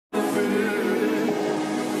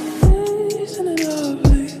Isn't it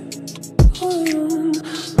lovely? Hold on,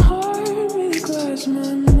 heart really glass,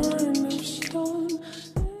 my mind of stone.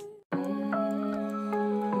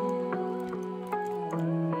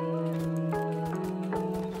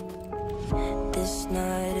 This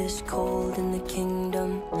night is cold in the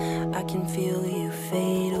kingdom. I can feel you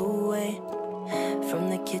fade away. From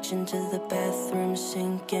the kitchen to the bathroom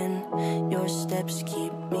sinking. Your steps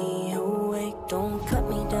keep me awake. Don't cut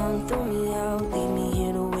me down, throw me out, leave me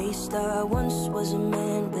here to waste. I once was a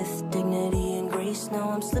man with dignity and grace. Now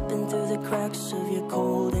I'm slipping through the cracks of your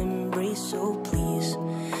cold embrace. So please,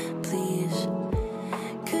 please,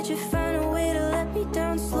 could you find a way to let me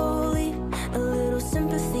down slowly? A little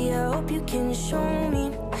sympathy, I hope you can show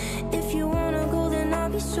me. If you wanna go, then I'll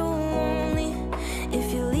be so lonely.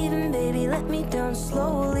 If you're leaving, baby, let me down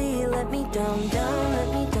slowly. Let me down, down, let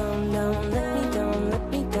me down, down, let me down, let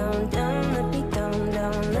me down, down, let me down,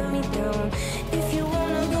 down, let me down. If you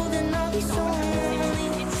wanna go, then I'll be so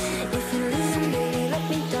lonely. If you're leaving, baby, let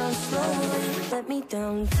me down slowly. Let me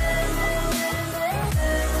down.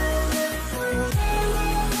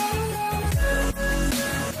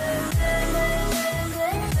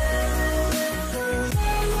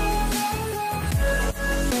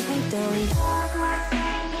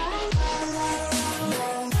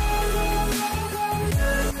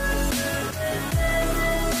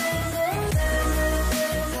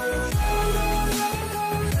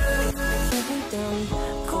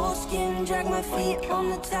 Drag my feet on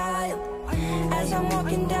the tile as I'm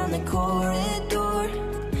walking down the corridor.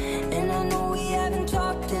 And I know we haven't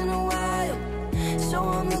talked in a while, so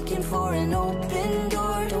I'm looking for an open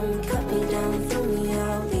door. Don't cut me down, throw me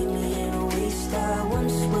out, leave me in a waste. I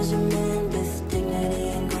once was a man with dignity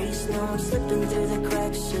and grace. Now I'm slipping through the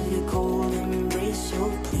cracks of your cold embrace.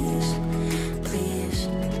 So please, please,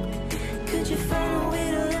 could you find a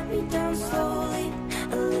way to let me down slowly?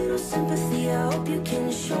 A little sympathy, I hope you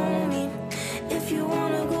can show me. If you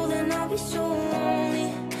wanna go, then I'll be so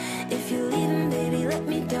lonely. If you're leaving, baby, let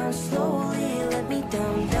me down slowly. Let me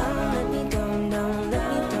down, down, let me down, down, let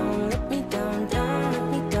me down, let me down, down, let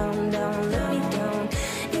me down, down, let me down.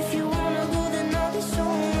 If you wanna go, then I'll be so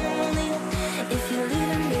lonely. If you're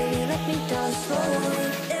leaving, baby, let me down slowly.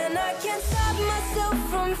 And I can't stop myself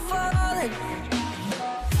from falling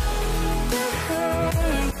down.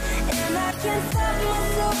 And I can't stop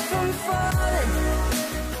myself from falling down.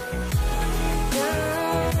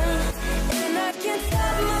 And I can't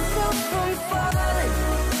stop myself from falling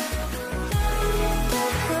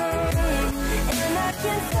down. And I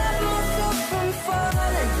can't stop myself from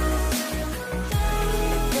falling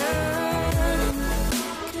down.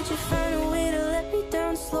 Could you find a way to let me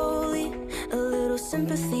down slowly? A little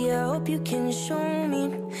sympathy, I hope you can show me.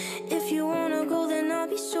 If you wanna go, then I'll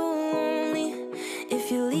be so lonely. If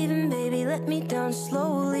you're leaving, baby, let me down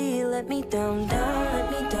slowly. Let me down, down, let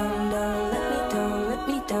me down, down, let me down, let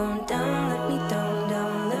me down, down, let me down,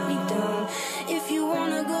 down, let me down. If you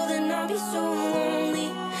wanna go, then I'll be so lonely.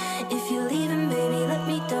 If you're leaving, baby, let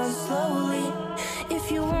me down slowly. If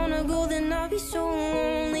you wanna go, then I'll be so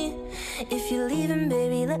lonely. If you're leaving,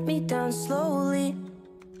 baby, let me down slowly.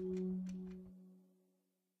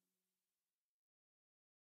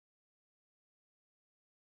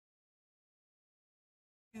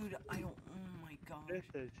 Dude, I don't. Oh my gosh.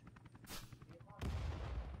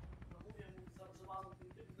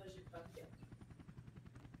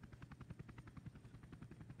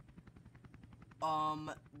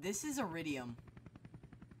 This is iridium.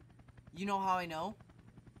 You know how I know?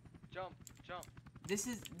 Jump, jump. This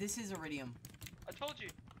is iridium. I told you.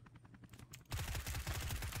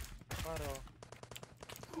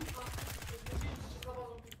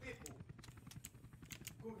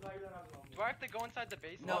 Do I have to go inside the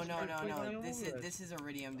base? No. This is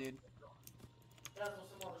iridium, dude.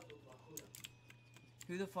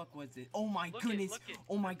 Who the fuck was it? Oh my goodness!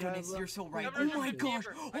 Oh my goodness! You're so right. Oh my gosh!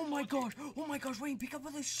 Oh my gosh! Oh my gosh! Wait, pick up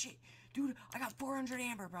all this shit, dude. I got 400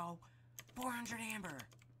 amber, bro. 400 amber.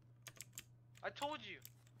 I told you.